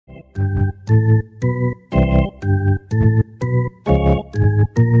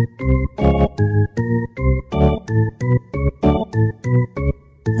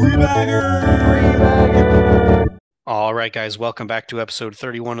right, guys, welcome back to episode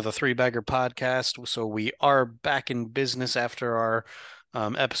 31 of the Three Bagger Podcast. So we are back in business after our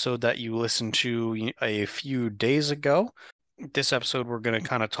episode that you listened to a few days ago. This episode, we're going to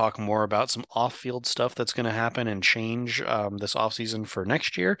kind of talk more about some off-field stuff that's going to happen and change this offseason for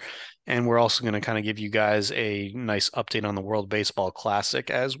next year. And we're also going to kind of give you guys a nice update on the World Baseball Classic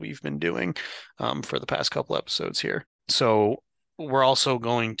as we've been doing for the past couple episodes here. So we're also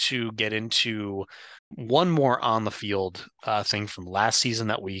going to get into one more on the field thing from last season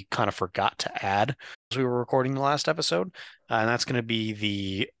that we kind of forgot to add as we were recording the last episode. And that's going to be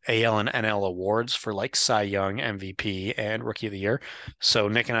the AL and NL awards for like Cy Young, MVP, and Rookie of the Year. So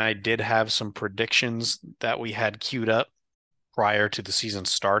Nick and I did have some predictions that we had queued up prior to the season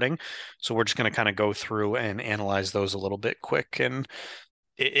starting. So we're just going to kind of go through and analyze those a little bit quick. And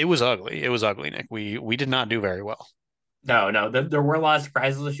it was ugly. It was ugly, Nick. We did not do very well. No, there were a lot of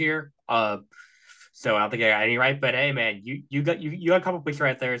surprises this year. So I don't think I got any right. But hey, man, you got a couple picks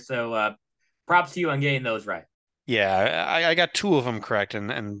right there. So props to you on getting those right. Yeah, I got two of them correct,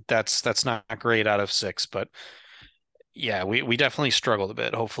 and that's not great out of six, but yeah, we definitely struggled a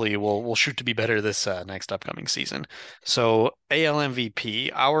bit. Hopefully, we'll shoot to be better this next upcoming season. So AL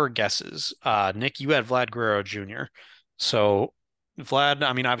MVP, our guesses. Nick, you had Vlad Guerrero Jr. So Vlad,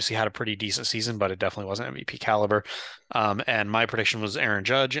 I mean, obviously had a pretty decent season, but it definitely wasn't MVP caliber. And my prediction was Aaron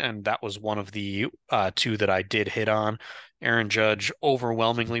Judge, and that was one of the two that I did hit on. Aaron Judge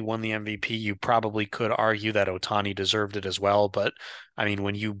overwhelmingly won the MVP. You probably could argue that Ohtani deserved it as well, but I mean,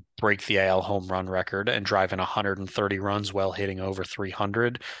 when you break the AL home run record and drive in 130 runs while hitting over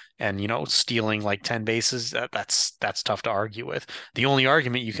 300 and, stealing like 10 bases, that's tough to argue with. The only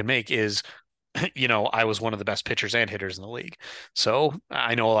argument you can make is, I was one of the best pitchers and hitters in the league. So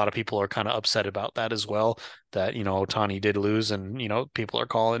I know a lot of people are kind of upset about that as well, that, Ohtani did lose and, people are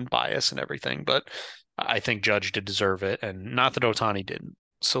calling bias and everything, but I think Judge did deserve it, and not that Ohtani didn't.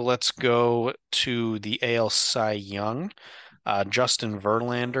 So let's go to the AL Cy Young. Justin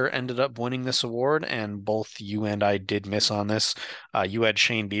Verlander ended up winning this award, and both you and I did miss on this. You had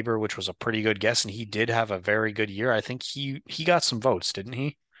Shane Bieber, which was a pretty good guess, and he did have a very good year. I think he got some votes, didn't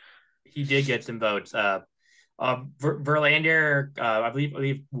he? He did get some votes. Verlander, I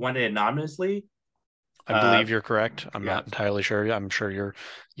believe won it anonymously. I Uh, believe you're correct. I'm yeah, not entirely sure. I'm sure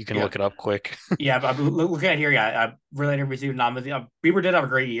you can yeah, look it up quick. yeah. But looking at here, yeah, Verlander received anonymously. Bieber did have a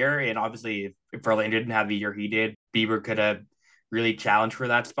great year, and obviously, if Verlander didn't have the year he did, Bieber could have really challenged for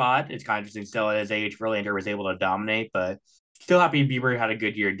that spot. It's kind of interesting. Still, at his age, Verlander was able to dominate, but still happy Bieber had a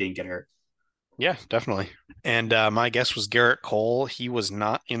good year, didn't get hurt. Yeah, definitely. And my guess was Garrett Cole. He was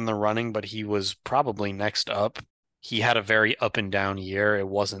not in the running, but he was probably next up. He had a very up and down year. It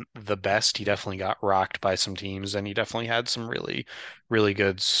wasn't the best. He definitely got rocked by some teams, and he definitely had some really, really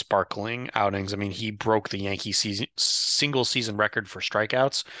good sparkling outings. I mean, he broke the Yankee season single season record for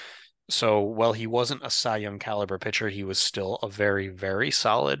strikeouts. So while he wasn't a Cy Young caliber pitcher, he was still a very, very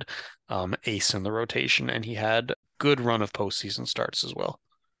solid ace in the rotation, and he had good run of postseason starts as well.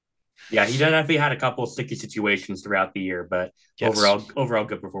 Yeah, he definitely had a couple of sticky situations throughout the year, but Yes, overall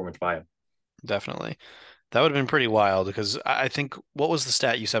good performance by him. definitely. That would have been pretty wild because I think what was the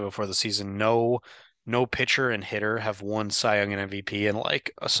stat you said before the season? No pitcher and hitter have won Cy Young and MVP in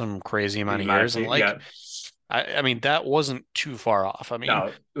like some crazy amount of years. And like, Yeah, I mean, that wasn't too far off. I mean, no,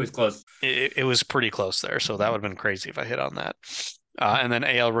 it was close. it was pretty close there. So that would have been crazy if I hit on that. And then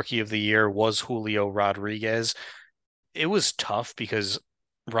AL Rookie of the Year was Julio Rodriguez. It was tough because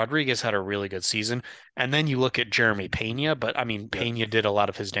Rodriguez had a really good season. And then you look at Jeremy Pena, but I mean, Yeah, Pena did a lot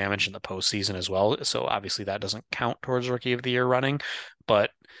of his damage in the postseason as well. So obviously that doesn't count towards Rookie of the Year running.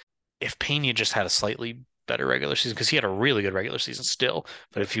 But if Pena just had a slightly better regular season, because he had a really good regular season still,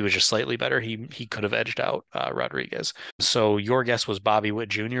 but yeah, if he was just slightly better, he could have edged out Rodriguez. So your guess was Bobby Witt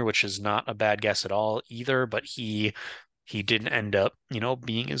Jr., which is not a bad guess at all either, but he didn't end up,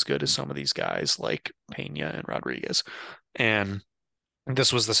 being as good as some of these guys like Pena and Rodriguez. And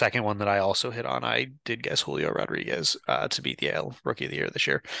this was the second one that I also hit on. I did guess Julio Rodriguez to be the AL Rookie of the Year this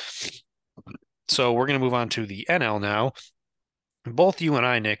year. So we're going to move on to the NL now. Both you and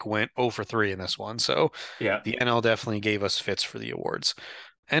I, Nick, went 0 for 3 in this one. So yeah, the NL definitely gave us fits for the awards.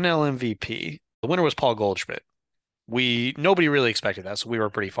 NL MVP, the winner was Paul Goldschmidt. Nobody really expected that, so we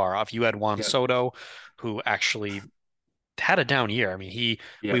were pretty far off. You had Juan yeah, Soto, who actually had a down year. I mean,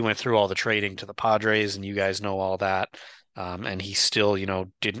 yeah, we went through all the trading to the Padres, and you guys know all that. And he still,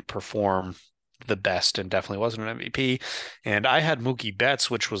 didn't perform the best and definitely wasn't an MVP. And I had Mookie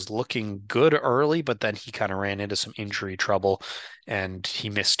Betts, which was looking good early, but then he kind of ran into some injury trouble and he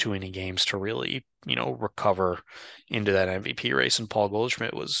missed too many games to really, recover into that MVP race. And Paul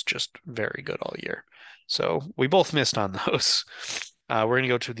Goldschmidt was just very good all year. So we both missed on those. We're going to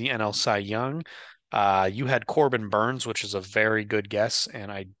go to the NL Cy Young. You had Corbin Burns, which is a very good guess, and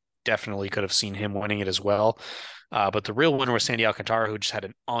I definitely could have seen him winning it as well. But the real winner was Sandy Alcantara, who just had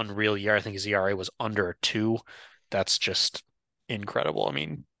an unreal year. I think his ERA was under a two. That's just incredible. I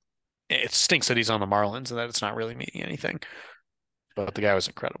mean, it stinks that he's on the Marlins and that it's not really meaning anything. But the guy was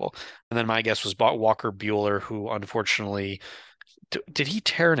incredible. And then my guess was Walker Bueller, who unfortunately did he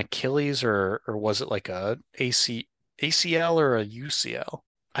tear an Achilles or was it like a ACL or a UCL?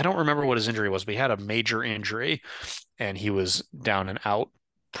 I don't remember what his injury was, but he had a major injury and he was down and out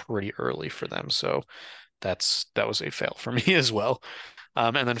pretty early for them. So that was a fail for me as well.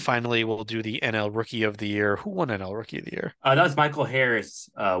 And then finally, we'll do the NL Rookie of the Year. Who won NL Rookie of the Year? That was Michael Harris.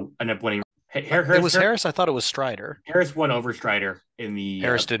 Ended up winning. It was Harris. I thought it was Strider. Harris won over Strider in the.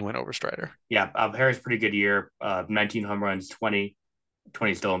 Harris did win over Strider. Yeah, Harris pretty good year. 19 home runs, 20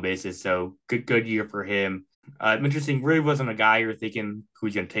 stolen bases. So good year for him. Interesting. Really wasn't a guy you're thinking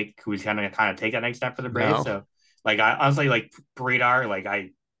who's gonna take, who's kind of take that next step for the Braves. No. So like I honestly like radar. Like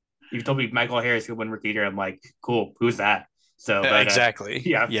you told me Michael Harris could win Rookie of the Year. I'm like, cool. Who's that? So but, exactly.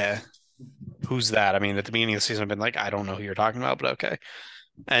 Yeah. Who's that? I mean, at the beginning of the season, I've been like, I don't know who you're talking about, but okay.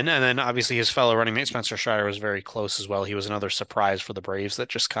 And then obviously his fellow running mate Spencer Strider was very close as well. He was another surprise for the Braves that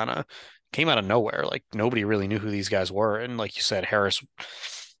just kind of came out of nowhere. Like nobody really knew who these guys were. And like you said, Harris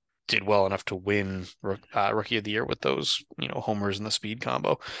did well enough to win Rookie of the Year with those, homers and the speed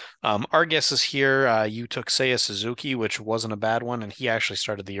combo. Our guesses here, you took Seiya Suzuki, which wasn't a bad one, and he actually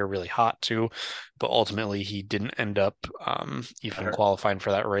started the year really hot too, but ultimately he didn't end up even qualifying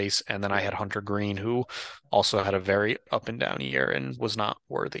for that race. And then I had Hunter Green, who also had a very up and down year and was not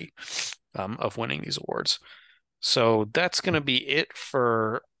worthy of winning these awards. So that's going to be it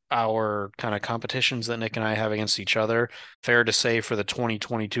for our kind of competitions that Nick and I have against each other. Fair to say for the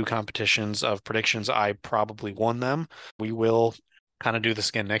 2022 competitions of predictions, I probably won them. We will kind of do this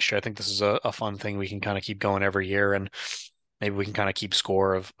again next year. I think this is a fun thing we can kind of keep going every year, and maybe we can kind of keep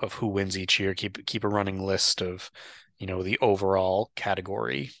score of who wins each year, keep a running list of, the overall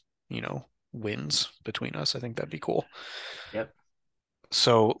category, wins between us. I think that'd be cool. Yep.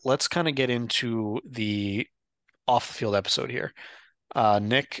 So let's kind of get into the off the field episode here.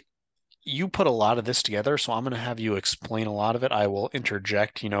 Nick, you put a lot of this together, so I'm going to have you explain a lot of it. I will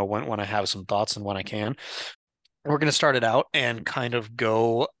interject, when I have some thoughts and when I can. We're going to start it out and kind of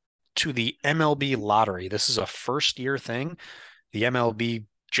go to the MLB lottery. This is a first year thing. The MLB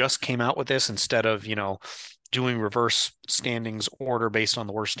just came out with this instead of, doing reverse standings order based on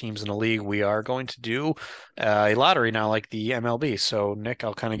the worst teams in the league. We are going to do a lottery now like the MLB. So Nick,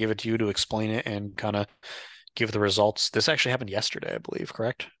 I'll kind of give it to you to explain it and kind of give the results. This actually happened yesterday, I believe,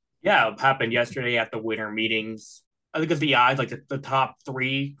 correct? Yeah, it happened yesterday at the winter meetings. I think it's the odds, like the top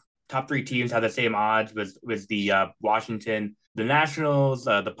three teams had the same odds. Was the Washington, the Nationals,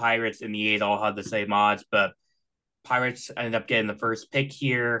 the Pirates, and the A's all had the same odds, but Pirates ended up getting the first pick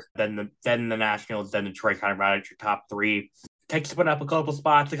here. Then the Nationals, then Detroit kind of routed your top three. Texas went up a couple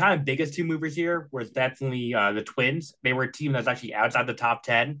spots. The kind of biggest two movers here was definitely the Twins. They were a team that's actually outside the top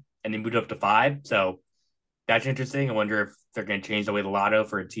 10, and they moved up to 5. So that's interesting. I wonder if they're going to change the way the lotto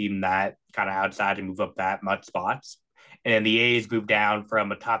for a team that kind of outside and move up that much spots. And then the A's moved down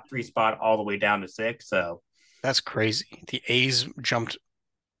from a top 3 spot all the way down to 6. So that's crazy. The A's jumped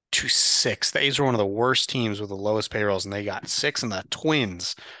to 6. The A's were one of the worst teams with the lowest payrolls, and they got 6. And the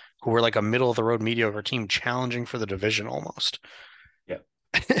Twins, who were like a middle of the road mediocre team, challenging for the division almost. Yeah,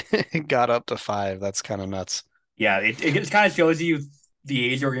 got up to 5. That's kind of nuts. Yeah, it just kind of shows you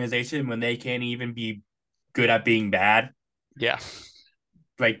the A's organization when they can't even be good at being bad. Yeah,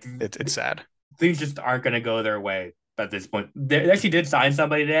 like it's sad. Things just aren't going to go their way at this point. They actually did sign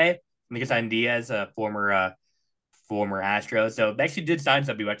somebody today. I think it's Diaz, a former Astro. So they actually did sign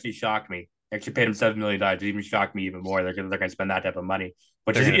somebody who actually shocked me. They actually paid him $7 million. It even shocked me even more. They're going to spend that type of money.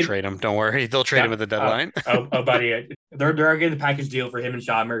 But they're going to trade him. Don't worry. They'll trade him at the deadline. Buddy. They're getting the package deal for him and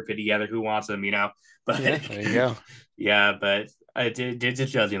Sean Murphy together. Who wants them, But yeah, there you go. Yeah, but it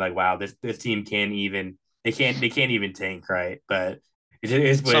just shows me like, wow, this team can't even tank, right? But it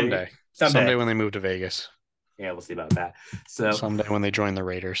is someday when they move to Vegas. Yeah, we'll see about that. So someday when they join the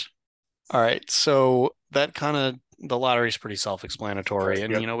Raiders. All right, so that kind of the lottery is pretty self-explanatory,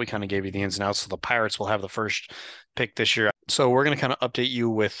 and we kind of gave you the ins and outs. So the Pirates will have the first pick this year. So we're going to kind of update you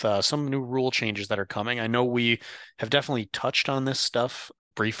with some new rule changes that are coming. I know we have definitely touched on this stuff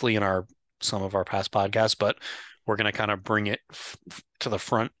briefly in some of our past podcasts, but we're going to kind of bring it to the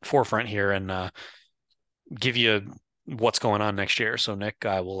forefront here and give you what's going on next year. So Nick,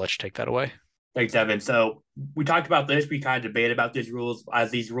 I will let you take that away. Thanks, Evan. So we talked about this. We kind of debated about these rules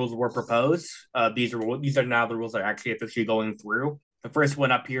as these rules were proposed. These are now the rules that are actually officially going through. The first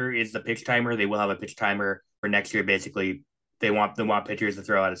one up here is the pitch timer. They will have a pitch timer for next year. Basically, they want pitchers to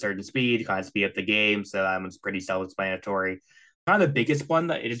throw at a certain speed, kind of speed up the game. So that one's pretty self-explanatory. Kind of the biggest one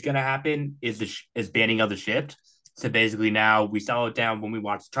that is going to happen is is banning of the shift. So basically, now we settle it down when we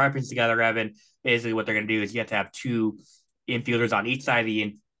watch the Tarpons together, Evan. Basically, what they're going to do is you have to have two infielders on each side of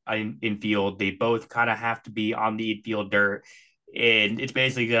the infield. They both kind of have to be on the infield dirt, and it's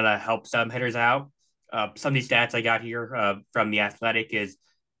basically going to help some hitters out. Some of these stats I got here from the Athletic is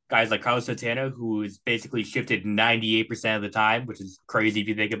guys like Carlos Santana, who is basically shifted 98% of the time, which is crazy if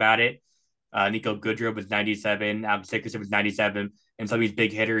you think about it. Nico Goodrum was 97, Adam Dickerson was 97, and some of these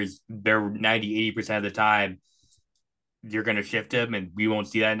big hitters, they're 90, 80% of the time. You're going to shift them, and we won't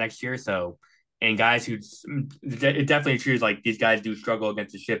see that next year. So, and guys who it definitely true is like these guys do struggle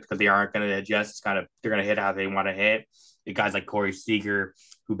against the shift because they aren't going to adjust. It's kind of they're going to hit how they want to hit. The guys like Corey Seager,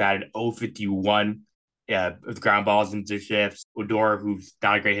 who batted 051 with ground balls into shifts. Odor, who's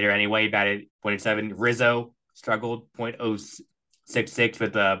not a great hitter anyway, batted 0.7. Rizzo struggled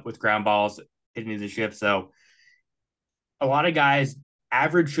 0.066 with ground balls hitting the shift. So a lot of guys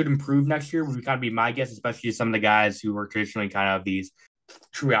average should improve next year would kind of be my guess, especially some of the guys who were traditionally kind of these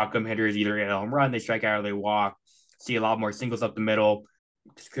true outcome hitters, either hit a home run, they strike out, or they walk. See a lot more singles up the middle.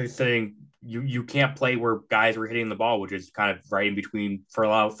 Considering you can't play where guys were hitting the ball, which is kind of right in between for a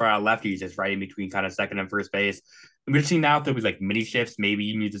lot of lefties, it's right in between kind of second and first base. I'm just seeing now if there was like mini shifts, maybe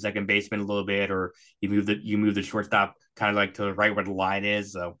you move the second baseman a little bit, or you move the shortstop kind of like to the right where the line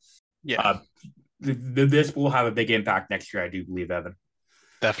is. So Yeah, this will have a big impact next year, I do believe, Evan.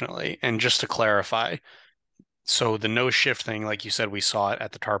 definitely. And just to clarify, so the no shift thing, like you said, we saw it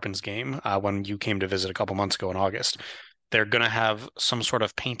at the Tarpons game when you came to visit a couple months ago in August. They're going to have some sort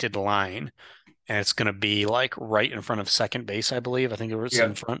of painted line, and it's going to be like right in front of second base, I believe. I think it was Yeah,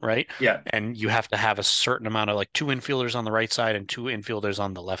 in front, right? yeah, And you have to have a certain amount of like two infielders on the right side and two infielders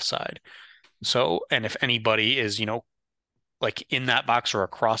on the left side. So, and if anybody is, like in that box or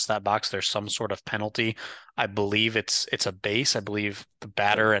across that box, there's some sort of penalty. I believe it's a base. I believe the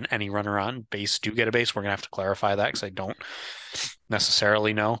batter and any runner on base do get a base. We're gonna have to clarify that because I don't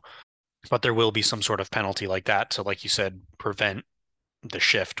necessarily know. But there will be some sort of penalty like that. So, like you said, prevent the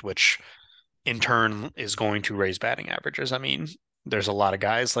shift, which in turn is going to raise batting averages. I mean, there's a lot of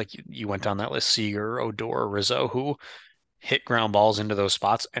guys like you went down that list, Seager, Odor, Rizzo, who hit ground balls into those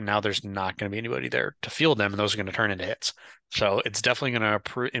spots, and now there's not going to be anybody there to field them, and those are going to turn into hits. So it's definitely going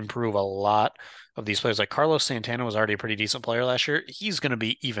to improve a lot of these players. Like Carlos Santana was already a pretty decent player last year. He's going to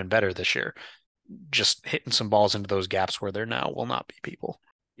be even better this year. Just hitting some balls into those gaps where there now will not be people.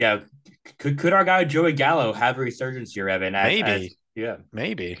 yeah. Could our guy Joey Gallo have a resurgence here, Evan? As Maybe, yeah,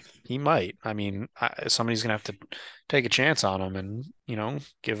 maybe he might. I mean, somebody's going to have to take a chance on him and,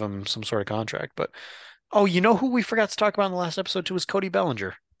 give him some sort of contract. But, oh, you know who we forgot to talk about in the last episode too was Cody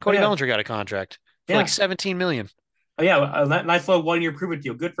Bellinger. oh Cody yeah, Bellinger got a contract for like yeah. 17 million. Oh yeah, a nice little 1 year prove it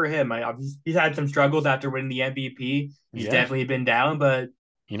deal. Good for him. He's had some struggles after winning the MVP. He's Yeah. definitely been down, but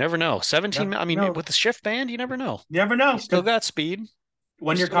You never know. 17, I mean, no, with the shift band, you never know. you never know. He's still got speed.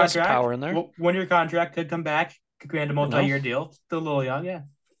 One He's year still got some contract, power in there. 1 year contract could come back, could command a Never know. multi-year deal. Still a little young, yeah.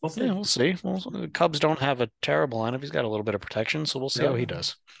 We'll Yeah, see. we'll see. Well, the Cubs don't have a terrible lineup. He's got a little bit of protection, so we'll see how Yeah, he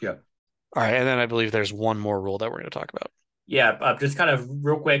does. yeah. All right, and then I believe there's one more rule that we're going to talk about. Yeah, just kind of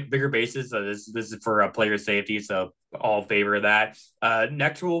real quick, bigger bases. This is for player safety, so all in favor of that.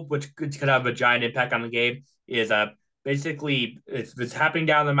 Next rule, which could have a giant impact on the game, is basically it's happening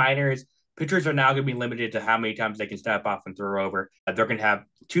down in the minors. Pitchers are now going to be limited to how many times they can step off and throw over. They're going to have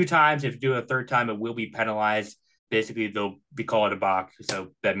two times. If you do a third time, it will be penalized. Basically, they'll be called a balk. So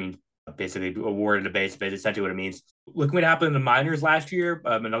that means basically awarded a base, but essentially what it means. Looking what happened in the minors last year,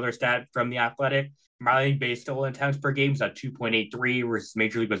 another stat from the Athletic, minor league base stolen attempts per game is at 2.83 versus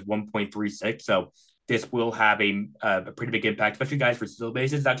major league was 1.36. So this will have a pretty big impact, especially guys for stolen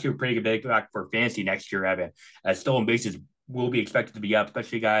bases. It's actually a pretty big impact for fantasy next year, Evan. As stolen bases will be expected to be up,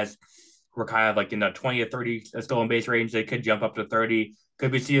 especially guys who are kind of like in the 20 to 30 stolen base range. They could jump up to 30.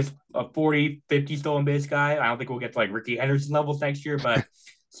 Could we see a 40, 50 stolen base guy? I don't think we'll get to like Ricky Henderson levels next year, but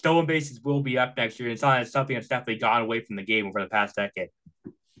stolen bases will be up next year. It's not something that's definitely gone away from the game over the past decade.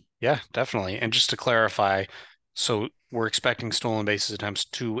 Yeah, definitely. And just to clarify, so we're expecting stolen bases attempts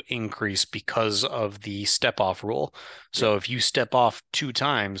to increase because of the step off rule. So Yeah. if you step off two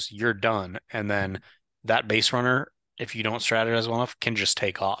times, you're done. And then that base runner, if you don't strategize well enough, can just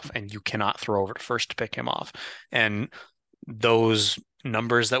take off and you cannot throw over to first to pick him off. And those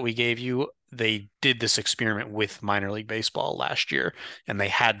numbers that we gave you, they did this experiment with minor league baseball last year, and they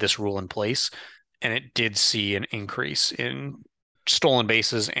had this rule in place, and it did see an increase in stolen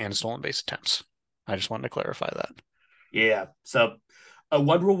bases and stolen base attempts. I just wanted to clarify that. Yeah. So,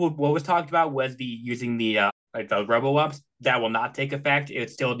 one rule what was talked about was the using the robo umps. That will not take effect. It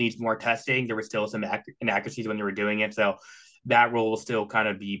still needs more testing. There were still some inaccuracies when they were doing it, so that rule will still kind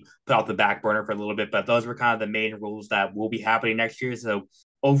of be put off the back burner for a little bit. But those were kind of the main rules that will be happening next year. So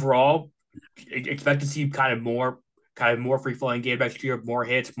overall, expect to see kind of more free flowing game next year, more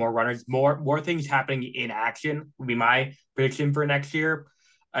hits, more runners, more things happening in action would be my prediction for next year.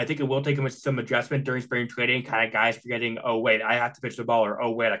 I think it will take some adjustment during spring training, kind of guys forgetting, oh, wait, I have to pitch the ball, or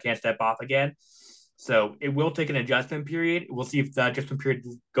oh, wait, I can't step off again. So it will take an adjustment period. We'll see if the adjustment period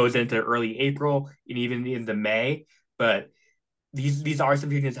goes into early April and even into May. But these are some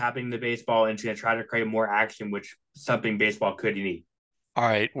changes happening in the baseball, and it's going to try to create more action, which something baseball could need. All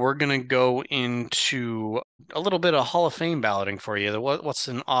right, we're gonna go into a little bit of Hall of Fame balloting for you. What's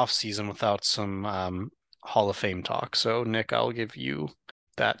an off season without some Hall of Fame talk? So, Nick, I'll give you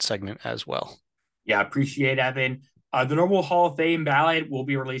that segment as well. Yeah, appreciate Evan. The normal Hall of Fame ballot will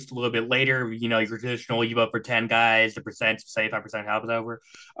be released a little bit later. You know, your traditional, you vote for 10 guys, the percent, 75% help is over.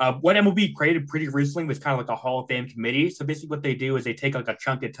 What MLB created pretty recently was kind of like a Hall of Fame committee. So basically, what they do is they take like a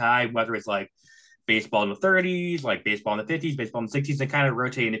chunk of time, whether it's like baseball in the 30s, like baseball in the 50s, baseball in the 60s, and kind of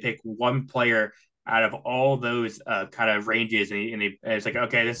rotate and they pick one player out of all those kind of ranges. And it's like,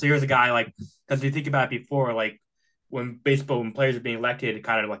 okay, so here's a guy like, because you think about it before, like, when players are being elected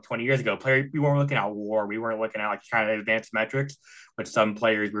kind of like 20 years ago, we weren't looking at WAR, we weren't looking at like kind of advanced metrics, but some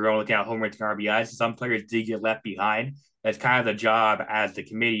players we were looking at home runs and RBIs. Some players did get left behind. That's kind of the job as the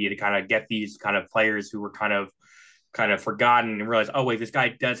committee to kind of get these kind of players who were kind of forgotten and realize, oh wait, this guy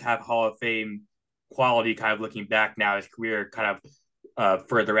does have Hall of Fame quality. Kind of looking back now, his career kind of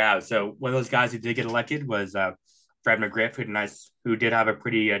further out. So one of those guys who did get elected was Fred McGriff, who did have a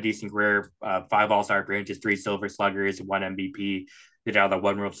pretty decent career, 5 All-Star appearances, 3 Silver Sluggers, 1 MVP, did have the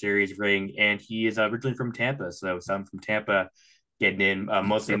 1 World Series ring, and he is originally from Tampa. So some from Tampa getting in,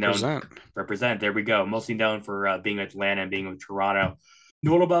 mostly Represent. represent. There we go. Mostly known for being with Atlanta and being with Toronto.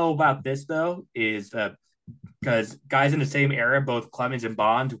 Notable about this though is because guys in the same era, both Clemens and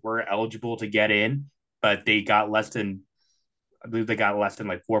Bonds, were eligible to get in, but they got less than I believe they got less than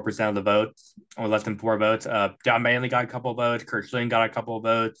like 4% of the votes, or less than 4 votes. John Manley got a couple of votes. Kurt Schilling got a couple of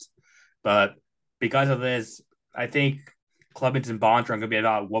votes. But because of this, I think Clemens and Bonds are going to be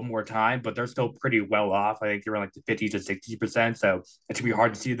about one more time, but they're still pretty well off. I think they're in like the 50 to 60%. So it's going to be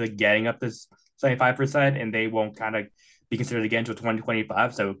hard to see them getting up this 75%, and they won't kind of be considered again until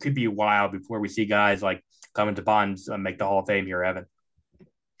 2025. So it could be a while before we see guys like Clemens and Bonds make the Hall of Fame here, Evan.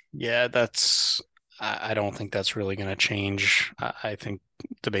 Yeah, I don't think that's really going to change. I think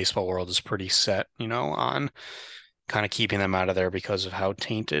the baseball world is pretty set, on kind of keeping them out of there because of how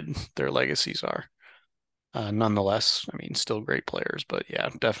tainted their legacies are. Nonetheless, I mean, still great players, but yeah,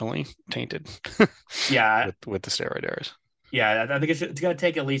 definitely tainted Yeah, with the steroid eras. yeah, I think it's going to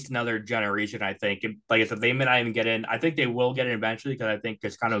take at least another generation. I think, and like I said, they may not even get in. I think they will get in eventually because I think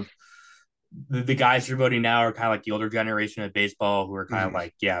it's kind of the guys who are voting now are kind of like the older generation of baseball who are kind of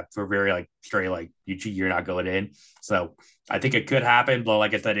like, yeah, for very like straight, like you're not going in. So I think it could happen, but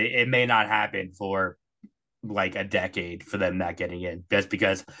like I said, it may not happen for like a decade for them not getting in, just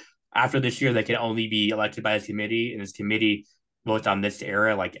because after this year they can only be elected by this committee, and this committee votes on this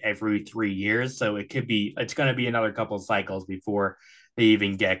era like every 3 years. So it's going to be another couple of cycles before they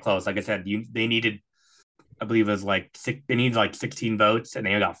even get close. Like I said, they needed, I believe it was like they needed like 16 votes, and they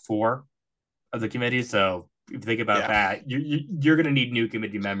only got 4 of the committee. So if you think about Yeah. that, you're going to need new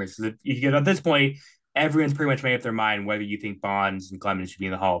committee members. So if you get at this point, everyone's pretty much made up their mind whether you think Bonds and Clemens should be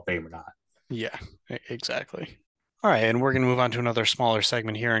in the Hall of Fame or not. Yeah, exactly. All right, and we're going to move on to another smaller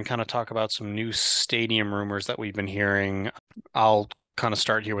segment here and kind of talk about some new stadium rumors that we've been hearing. I'll kind of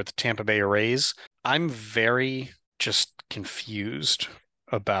start here with the Tampa Bay Rays. I'm very just confused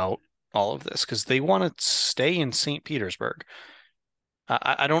about all of this because they want to stay in St. Petersburg.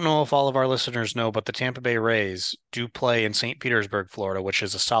 I don't know if all of our listeners know, but the Tampa Bay Rays do play in St. Petersburg, Florida, which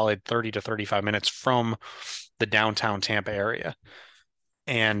is a solid 30 to 35 minutes from the downtown Tampa area.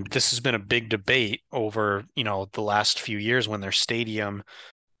 And this has been a big debate over, the last few years when their stadium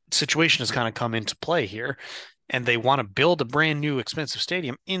situation has kind of come into play here. And they want to build a brand new expensive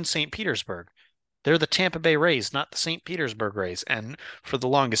stadium in St. Petersburg. They're the Tampa Bay Rays, not the St. Petersburg Rays. And for the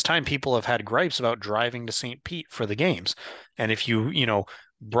longest time, people have had gripes about driving to St. Pete for the games. And if you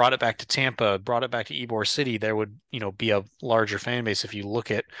brought it back to Tampa, brought it back to Ybor City, there would, be a larger fan base. If you look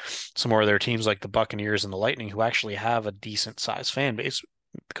at some more of their teams like the Buccaneers and the Lightning, who actually have a decent sized fan base,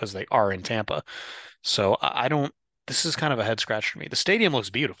 because they are in Tampa. So I don't. This is kind of a head scratch for me. The stadium looks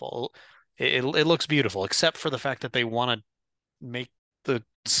beautiful. It looks beautiful, except for the fact that they want to make the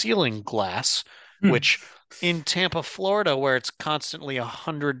ceiling glass, Hmm. which in Tampa, Florida, where it's constantly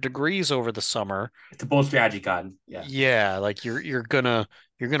 100 degrees over the summer, It's a bold strategy, Cotton. Yeah. yeah, like you're gonna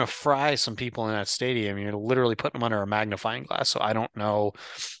fry some people in that stadium. You're literally putting them under a magnifying glass. So I don't know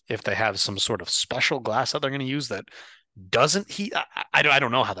if they have some sort of special glass that they're gonna use that doesn't heat. I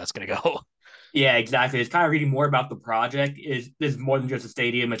don't know how that's gonna go. Yeah, exactly. It's kind of reading more about the project. Is this more than just a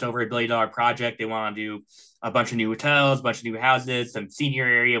stadium? It's over $1 billion project. They want to do a bunch of new hotels, a bunch of new houses, some senior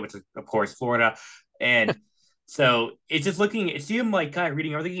area, which is of course Florida, and so it's just looking. It seemed like kind of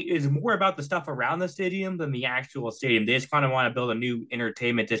reading everything is more about the stuff around the stadium than the actual stadium. They just kind of want to build a new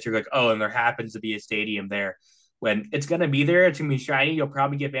entertainment district. Like, oh, and there happens to be a stadium there. When it's going to be there, it's going to be shiny. You'll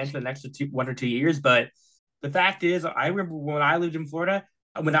probably get banned for the next 1 or 2 years. But the fact is, I remember when I lived in Florida,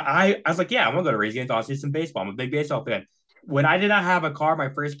 when I was like, yeah, I'm gonna go to Raising I'll see some baseball. I'm a big baseball fan. When I did not have a car my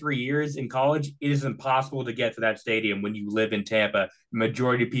first 3 years in college, it is impossible to get to that stadium when you live in Tampa.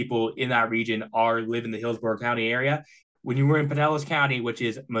 Majority of people in that region are live in the Hillsborough County area. When you were in Pinellas County, which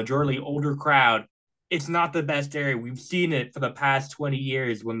is majority older crowd, it's not the best area. We've seen it for the past 20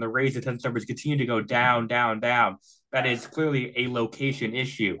 years when the Rays attendance numbers continue to go down, down, down. That is clearly a location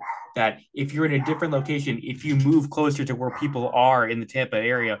issue. That if you're in a different location, if you move closer to where people are in the Tampa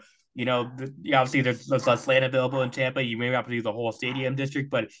area, obviously there's less land available in Tampa. You may not have to do the whole stadium district,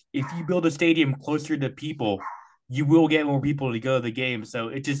 but if you build a stadium closer to people, you will get more people to go to the game. So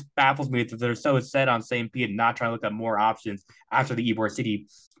it just baffles me that they're so set on St. Pete and not trying to look at more options after the Ybor City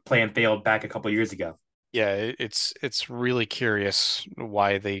plan failed back a couple of years ago. Yeah, it's really curious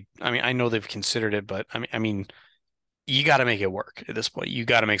why they. I mean, I know they've considered it, but I mean, you got to make it work at this point. You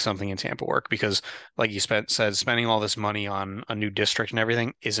got to make something in Tampa work because, like you said, spending all this money on a new district and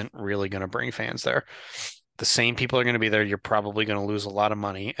everything isn't really going to bring fans there. The same people are going to be there. You're probably going to lose a lot of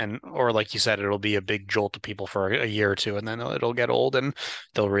money, and or like you said, it'll be a big jolt to people for a year or two, and then it'll get old, and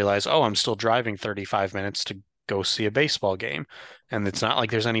they'll realize, oh, I'm still driving 35 minutes to go see a baseball game, and it's not like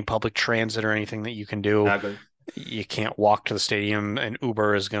there's any public transit or anything that you can do. Exactly. You can't walk to the stadium, and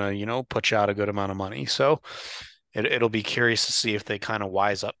Uber is going to, put you out a good amount of money. So it'll be curious to see if they kind of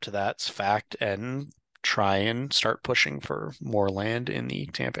wise up to that fact and try and start pushing for more land in the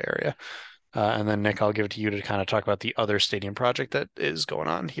Tampa area. And then Nick, I'll give it to you to kind of talk about the other stadium project that is going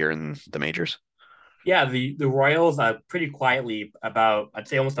on here in the majors. Yeah, the Royals pretty quietly about I'd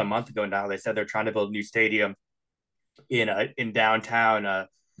say almost a month ago now they said they're trying to build a new stadium in downtown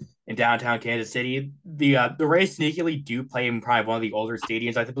Kansas City. The Rays sneakily do play in probably one of the older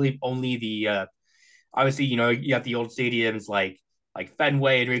stadiums. I believe only the obviously you have the old stadiums like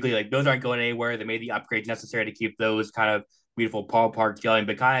Fenway and Wrigley, like those aren't going anywhere. They made the upgrades necessary to keep those kind of beautiful ballparks going.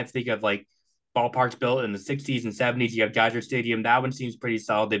 But kind of think of like ballparks built in the 60s and 70s. You have Dodger Stadium. That one seems pretty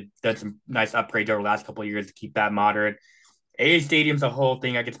solid. They've done some nice upgrades over the last couple of years to keep that modern. AA Stadium's a whole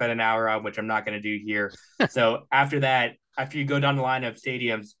thing I could spend an hour on, which I'm not going to do here. So after that, after you go down the line of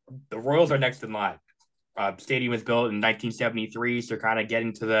stadiums, the Royals are next in line. Stadium was built in 1973, so kind of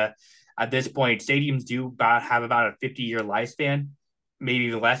getting to the at this point, stadiums do have about a 50-year lifespan, maybe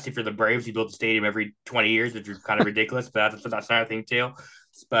even less if you're the Braves. You build a stadium every 20 years, which is kind of ridiculous, but that's another thing too.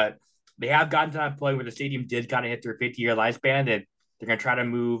 But they have gotten to that point where the stadium did kind of hit their 50-year lifespan, and they're going to try to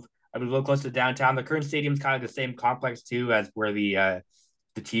move a little close to downtown. The current stadium's kind of the same complex too as where the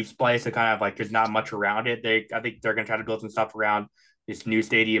Chiefs play, so kind of like there's not much around it. I think they're going to try to build some stuff around this new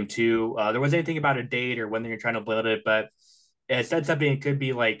stadium too. There wasn't anything about a date or when they're trying to build it, but it said something. It could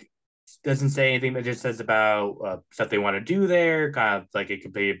be like doesn't say anything, but just says about stuff they want to do there. Kind of like it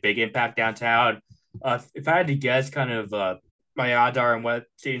could be a big impact downtown. If I had to guess, kind of my odds are and what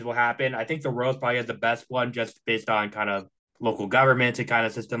stadiums will happen, I think the Royals probably has the best one just based on kind of local government and kind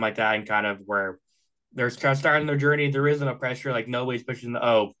of system like that, and kind of where they're kind of starting their journey. There isn't a pressure like nobody's pushing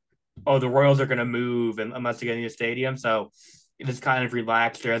the Royals are going to move and unless they get a new stadium. So it is kind of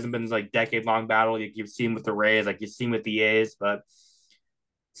relaxed. There hasn't been like decade long battle like you've seen with the Rays, like you've seen with the A's, but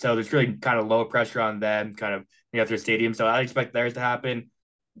so there's really kind of low pressure on them, kind of their stadium. So I expect theirs to happen.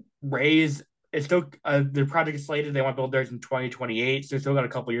 Rays, it's still their project is slated. They want to build theirs in 2028. So they still got a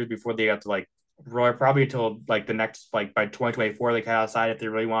couple years before they have to like probably until like the next like by 2024 they kind of decide if they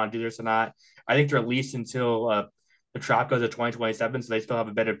really want to do this or not. I think they're at least until the trap goes to 2027, so they still have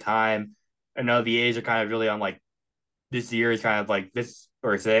a bit of time. I know the A's are kind of really on like this year is kind of like this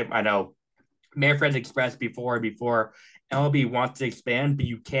or say I know Manfred's expressed before MLB wants to expand, but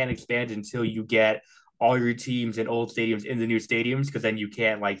you can't expand until you get all your teams and old stadiums in the new stadiums because then you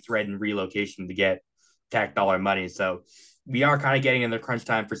can't like threaten relocation to get tax dollar money. So we are kind of getting in the crunch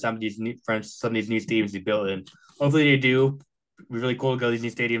time for some of these new stadiums to be built in. Hopefully they do. It'd be really cool to go to these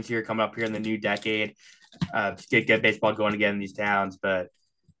new stadiums here coming up here in the new decade. Get baseball going again in these towns, but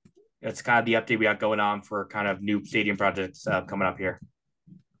that's kind of the update we got going on for kind of new stadium projects coming up here.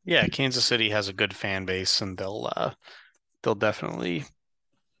 Yeah, Kansas City has a good fan base, and they'll definitely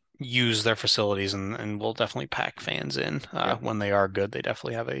use their facilities and will definitely pack fans in Yeah. when they are good. They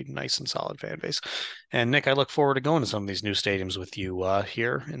definitely have a nice and solid fan base. And Nick, I look forward to going to some of these new stadiums with you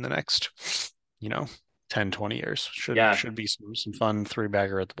here in the next, you know, 10, 20 years. Yeah. Should be some fun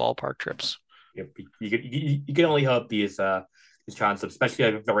three-bagger at the ballpark trips. Yep. You can only hope these concepts, especially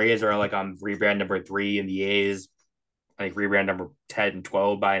like if the Rays are like on rebrand number 3 and the A's like rebrand number 10 and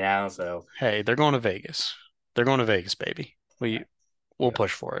 12 by now. So Hey, they're going to Vegas. They're going to Vegas, baby. We'll yeah.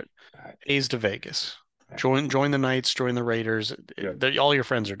 push for it. All right. A's to Vegas. All right. Join the Knights, join the Raiders. Yeah. All your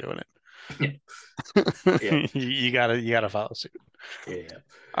friends are doing Yeah. Yeah. it. You gotta follow suit. Yeah.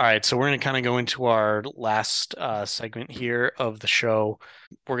 All right, so we're going to kind of go into our last segment here of the show.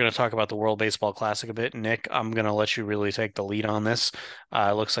 We're going to talk about the World Baseball Classic a bit. Nick, I'm going to let you really take the lead on this.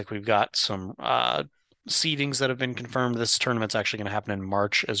 It looks like we've got some seedings that have been confirmed. This tournament's actually going to happen in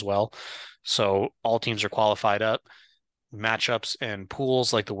March as well. So all teams are qualified up. Matchups and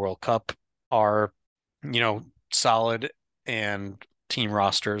pools like the World Cup are, solid, and team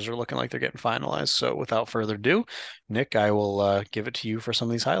rosters are looking like they're getting finalized. So without further ado, Nick, I will give it to you for some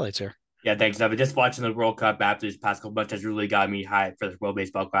of these highlights here. Yeah, thanks. I've been just watching the World Cup after this past couple months has really got me hyped for the World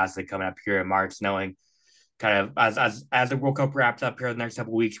Baseball Classic coming up here in March, knowing kind of as the World Cup wraps up here in the next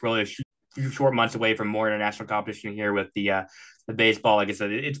couple of weeks, really a few short months away from more international competition here with the baseball. Like I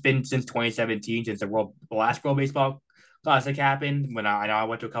said, it's been since 2017 since the last World Baseball Classic happened. When I know I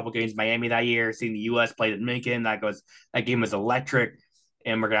went to a couple games in Miami that year, seeing the U.S. play the Dominican. That game was electric,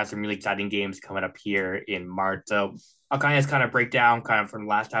 and we're gonna have some really exciting games coming up here in March. So I'll kind of break down kind of from the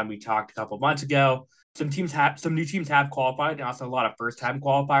last time we talked a couple of months ago. Some new teams have qualified, and also a lot of first time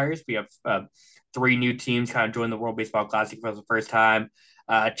qualifiers. We have 3 new teams kind of join the World Baseball Classic for the first time.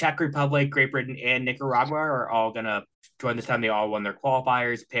 Czech Republic, Great Britain, and Nicaragua are all gonna join this time. They all won their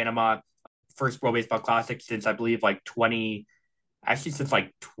qualifiers. Panama, first World Baseball Classic since I believe since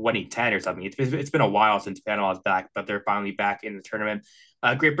like 2010 or something. It's been a while since Panama's back, but they're finally back in the tournament.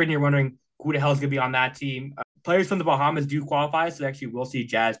 Great Britain, you're wondering who the hell is going to be on that team. Players from the Bahamas do qualify, so actually we'll see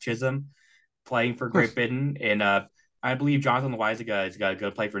Jazz Chisholm playing for Great Britain, and I believe Jonathan Loaizaga is going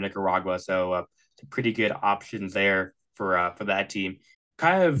to play for Nicaragua. So some pretty good options there for that team.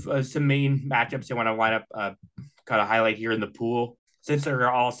 Kind of some main matchups I want to line up, kind of highlight here in the pool. Since they're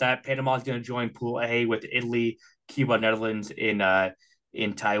all set, Panama is going to join Pool A with Italy, Cuba, Netherlands in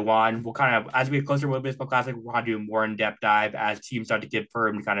Taiwan. We'll kind of, as we get closer to World Baseball Classic, we'll want to do a more in-depth dive as teams start to get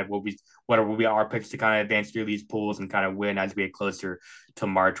firm, kind of what will be our picks to kind of advance through these pools and kind of win as we get closer to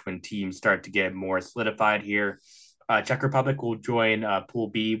March when teams start to get more solidified here. Czech Republic will join Pool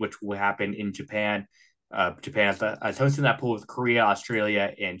B, which will happen in Japan. Japan is hosting that pool with Korea,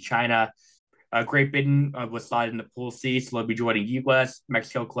 Australia, and China. Great Britain was slotted into Pool C, so they'll be joining U.S.,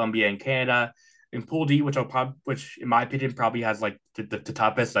 Mexico, Colombia, and Canada. In Pool D, which in my opinion probably has like the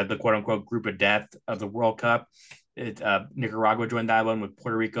toughest, like the quote unquote group of death of the World Cup. Nicaragua joined that one with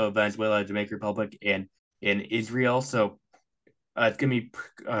Puerto Rico, Venezuela, Dominican Republic, and Israel. So it's gonna be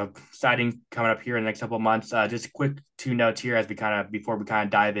exciting coming up here in the next couple of months. Just quick 2 notes here as before we kind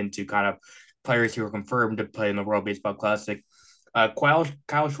of dive into kind of players who are confirmed to play in the World Baseball Classic. Kyle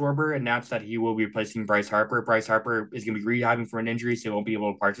Schwarber announced that he will be replacing Bryce Harper. Bryce Harper is going to be rehabbing for an injury, so he won't be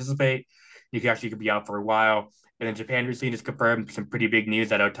able to participate. He could be out for a while. And then Japan recently just confirmed some pretty big news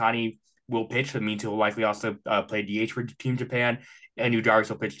that Ohtani will pitch. That means he'll likely also play DH for Team Japan, and Yu Darvish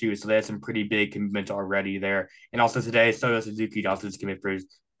will pitch too. So they have some pretty big commitments already there. And also today, Soto Suzuki also just committed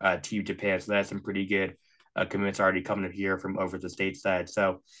for Team Japan. So that's some pretty good commitments already coming up here from over the stateside.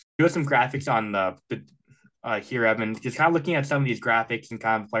 So do have some graphics on the here, Evan. Just kind of looking at some of these graphics and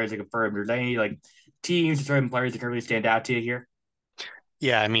kind of players that confirmed. Are there any like teams or certain players that can really stand out to you here?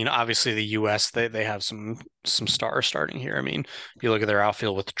 Yeah, I mean, obviously the U.S. they have some stars starting here. I mean, if you look at their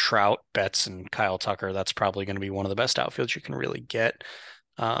outfield with Trout, Betts, and Kyle Tucker, that's probably going to be one of the best outfields you can really get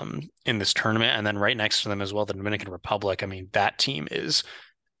in this tournament. And then right next to them as well, the Dominican Republic. I mean, that team is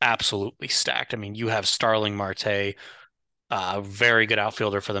absolutely stacked. I mean, you have Starling Marte, very good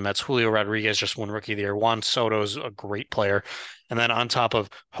outfielder for the Mets. Julio Rodriguez just won Rookie of the Year. Juan Soto's a great player. And then on top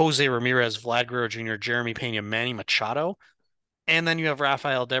of Jose Ramirez, Vlad Guerrero Jr., Jeremy Pena, Manny Machado, and then you have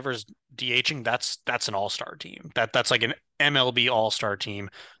Rafael Devers DHing. That's an all-star team. That's like an MLB all-star team.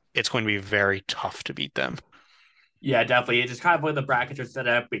 It's going to be very tough to beat them. Yeah, definitely. It just kind of the way the brackets are set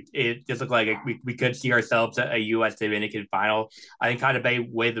up. It just looked like we could see ourselves at a U.S. Dominican final. I think kind of the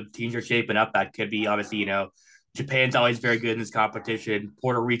way the teams are shaping up, that could be obviously, Japan's always very good in this competition.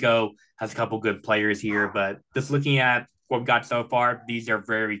 Puerto Rico has a couple good players here, but just looking at what we've got so far, these are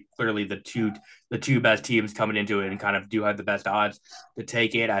very clearly the two best teams coming into it and kind of do have the best odds to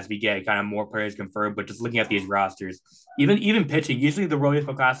take it as we get kind of more players confirmed. But just looking at these rosters, even pitching, usually the Royal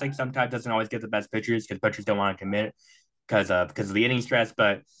Classic sometimes doesn't always get the best pitchers because pitchers don't want to commit because of the inning stress.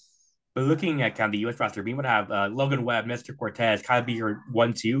 But looking at kind of the U.S. roster, we would have Logan Webb, Mr. Cortez, kind of be your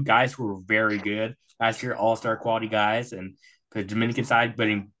 1-2 guys who were very good last year, all-star quality guys, and the Dominican side, but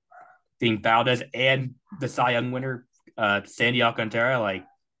being Valdez and the Cy Young winner, Sandy Alcantara, like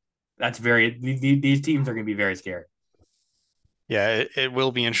that's these teams are going to be very scary. Yeah, it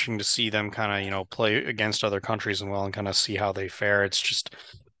will be interesting to see them kind of, play against other countries and well and kind of see how they fare. It's just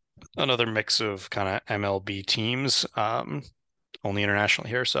another mix of kind of MLB teams, only international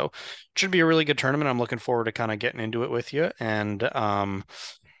here. So it should be a really good tournament. I'm looking forward to kind of getting into it with you. And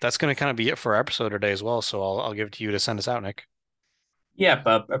that's going to kind of be it for our episode today as well. So I'll give it to you to send us out, Nick. Yeah,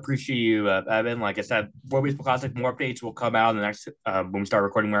 but appreciate you, Evan. Like I said, World Baseball Classic, more updates will come out in the next when we start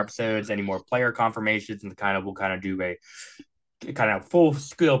recording more episodes. Any more player confirmations, and we'll kind of do a kind of full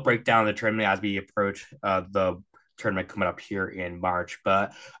scale breakdown of the tournament as we approach the tournament coming up here in March.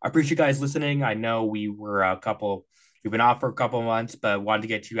 But I appreciate you guys listening. I know we've been off for a couple of months, but wanted to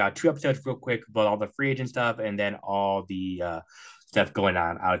get you out 2 episodes real quick about all the free agent stuff and then all the stuff going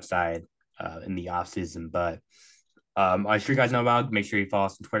on outside in the off season. But I'm sure you guys know about. Make sure you follow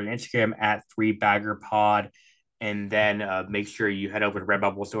us on Twitter and Instagram at 3BaggerPod. And then make sure you head over to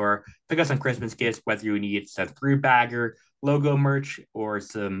Redbubble store, pick up some Christmas gifts, whether you need some 3 Bagger logo merch or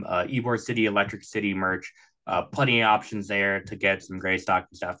some Ybor City, Electric City merch. Plenty of options there to get some great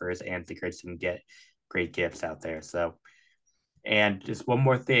stocking stuffers and secrets and get great gifts out there. So, and just one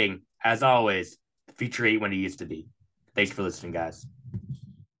more thing, as always, the future ain't what it used to be. Thanks for listening, guys.